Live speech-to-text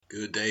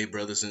Good day,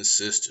 brothers and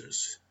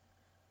sisters.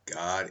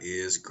 God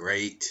is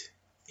great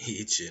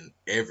each and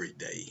every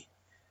day,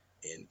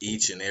 in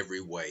each and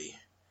every way.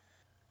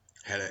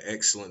 Had an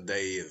excellent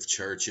day of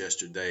church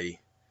yesterday.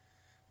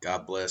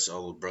 God bless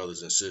all the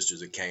brothers and sisters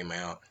that came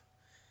out.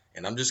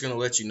 And I'm just going to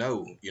let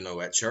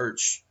at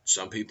church,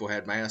 some people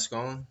had masks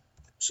on,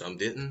 some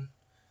didn't,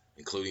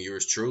 including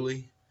yours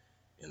truly,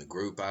 in the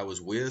group I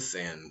was with,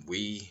 and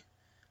we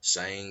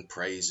sang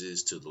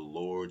praises to the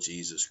Lord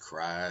Jesus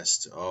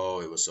Christ. Oh,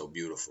 it was so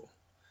beautiful.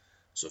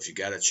 So if you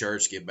got a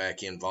church, get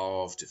back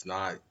involved. If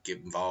not, get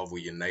involved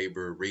with your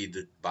neighbor. Read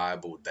the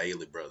Bible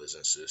daily, brothers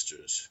and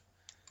sisters.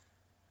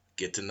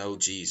 Get to know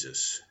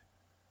Jesus.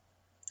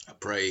 I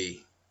pray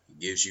He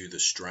gives you the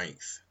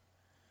strength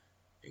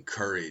and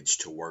courage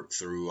to work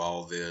through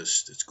all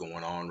this that's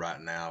going on right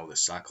now, the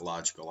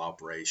psychological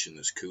operation,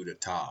 this coup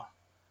d'etat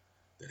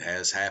that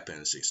has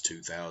happened since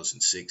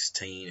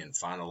 2016 and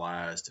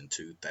finalized in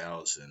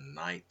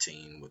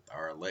 2019 with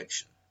our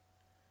election.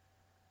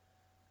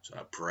 So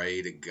I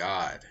pray to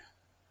God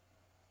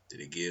that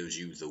He gives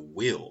you the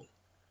will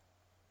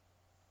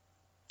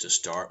to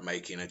start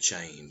making a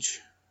change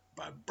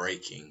by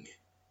breaking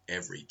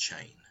every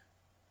chain.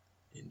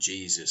 In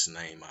Jesus'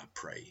 name I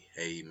pray.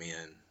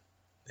 Amen.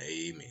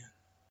 Amen.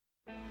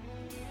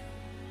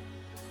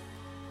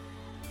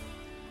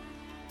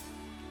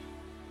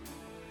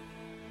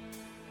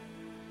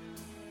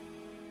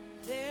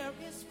 There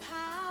is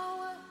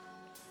power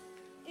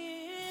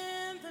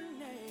in the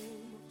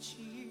name of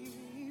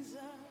Jesus.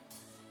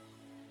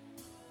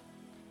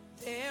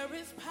 There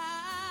is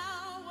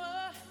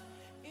power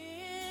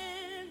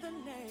in the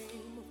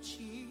name of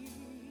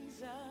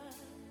Jesus.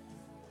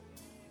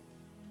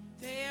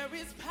 There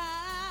is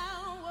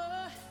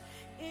power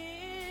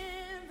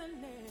in the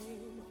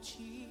name of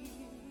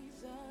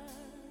Jesus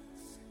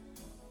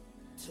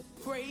to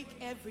break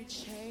every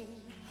chain,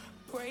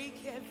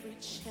 break every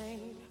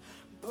chain,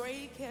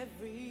 break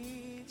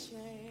every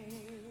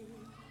chain.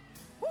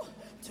 Woo!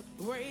 To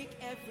break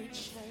every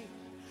chain,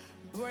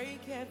 break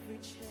every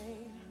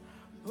chain,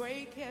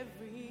 break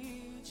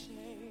every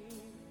chain.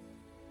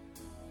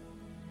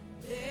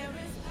 There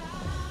is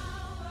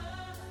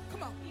power.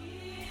 Come on.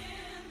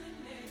 In the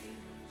name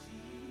of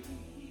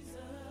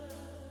Jesus.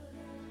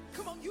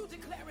 Come on, you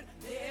declare it.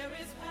 There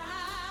is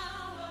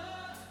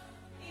power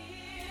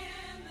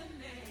in the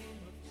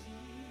name of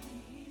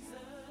Jesus.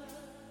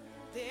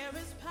 There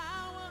is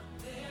power.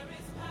 There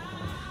is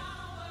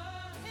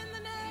power in the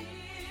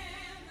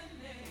name of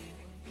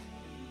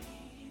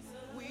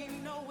Jesus. We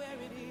know where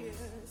it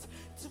is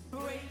to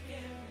break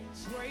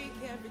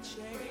every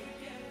chain,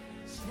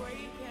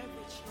 break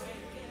every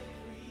chain.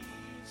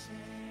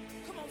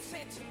 Come on,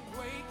 say it to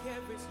break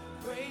every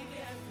chain,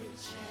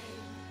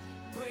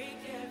 break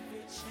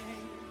every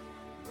chain,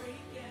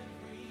 break